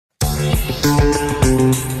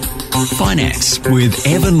Finance with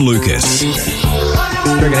Evan Lucas.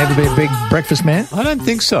 Reckon ever be a big breakfast man? I don't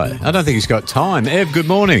think so. I don't think he's got time. Ev, good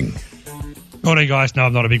morning. Morning, guys. No,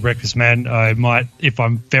 I'm not a big breakfast man. I might, if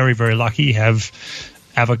I'm very, very lucky, have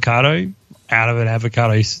avocado out of an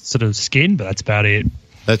avocado sort of skin, but that's about it.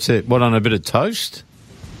 That's it. What, on a bit of toast?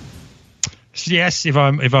 Yes, if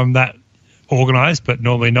I'm that organised, but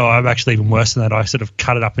normally no. I'm actually even worse than that. I sort of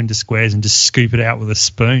cut it up into squares and just scoop it out with a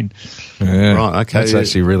spoon. Yeah, right, okay. That's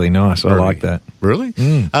actually really nice. I like that. Really?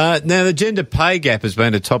 Now, the gender pay gap has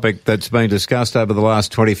been a topic that's been discussed over the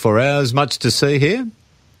last 24 hours. Much to see here?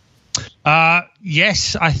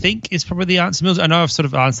 Yes, I think is probably the answer, Mills. I know I've sort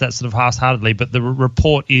of answered that sort of half-heartedly, but the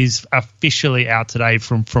report is officially out today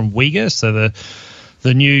from WIGA, so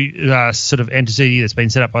the new sort of entity that's been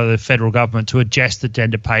set up by the federal government to adjust the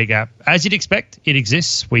gender pay gap. As you'd expect, it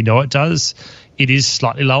exists. We know it does. It is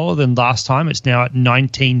slightly lower than last time. It's now at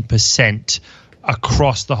 19%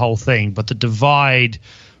 across the whole thing, but the divide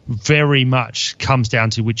very much comes down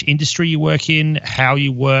to which industry you work in, how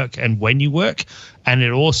you work, and when you work. And it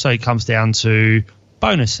also comes down to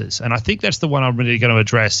bonuses. And I think that's the one I'm really going to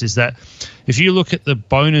address, is that if you look at the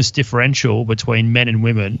bonus differential between men and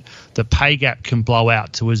women, the pay gap can blow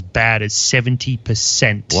out to as bad as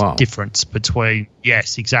 70% difference between,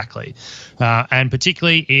 yes, exactly. And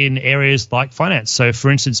particularly in areas like finance. So, for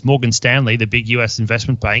instance, Morgan Stanley, the big US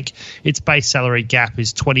investment bank, its base salary gap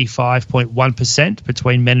is 25.1%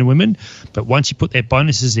 between men and women. But once you put their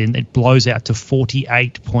bonuses in, it blows out to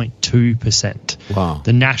 48.2%. Wow.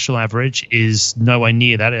 The national average is nowhere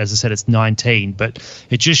near that. As I said, it's 19. But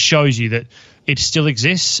it just shows you that it still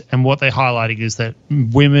exists, and what they're highlighting is that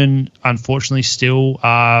women, unfortunately, still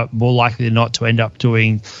are more likely than not to end up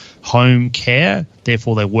doing home care.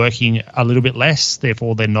 Therefore, they're working a little bit less.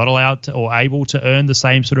 Therefore, they're not allowed to or able to earn the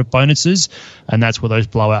same sort of bonuses, and that's where those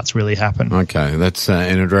blowouts really happen. Okay, that's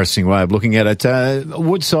an interesting way of looking at it.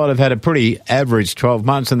 Woodside have had a pretty average 12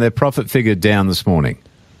 months, and their profit figure down this morning.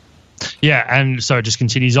 Yeah, and so it just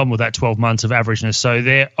continues on with that 12 months of averageness. So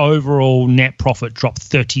their overall net profit dropped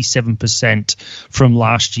 37% from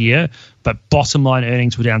last year, but bottom line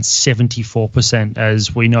earnings were down 74%.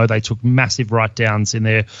 As we know, they took massive write-downs in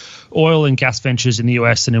their oil and gas ventures in the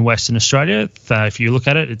US and in Western Australia. If you look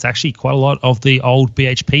at it, it's actually quite a lot of the old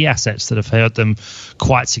BHP assets that have hurt them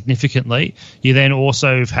quite significantly. You then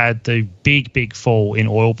also have had the big fall in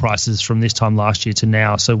oil prices from this time last year to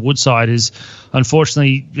now. So Woodside is,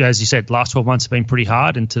 unfortunately, as you said, last 12 months have been pretty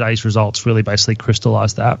hard, and today's results really basically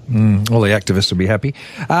crystallised that. All the activists will be happy.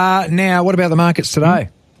 Now, what about the markets today?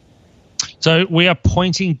 So we are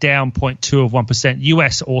pointing down 0.2%.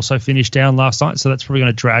 US also finished down last night, so that's probably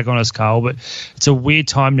going to drag on us, Carl. But it's a weird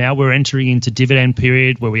time now. We're entering into dividend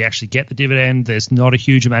period where we actually get the dividend. There's not a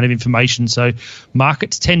huge amount of information, so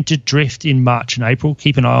markets tend to drift in March and April.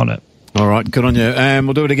 Keep an eye on it. All right, good on you. And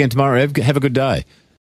we'll do it again tomorrow, Ev. Have a good day.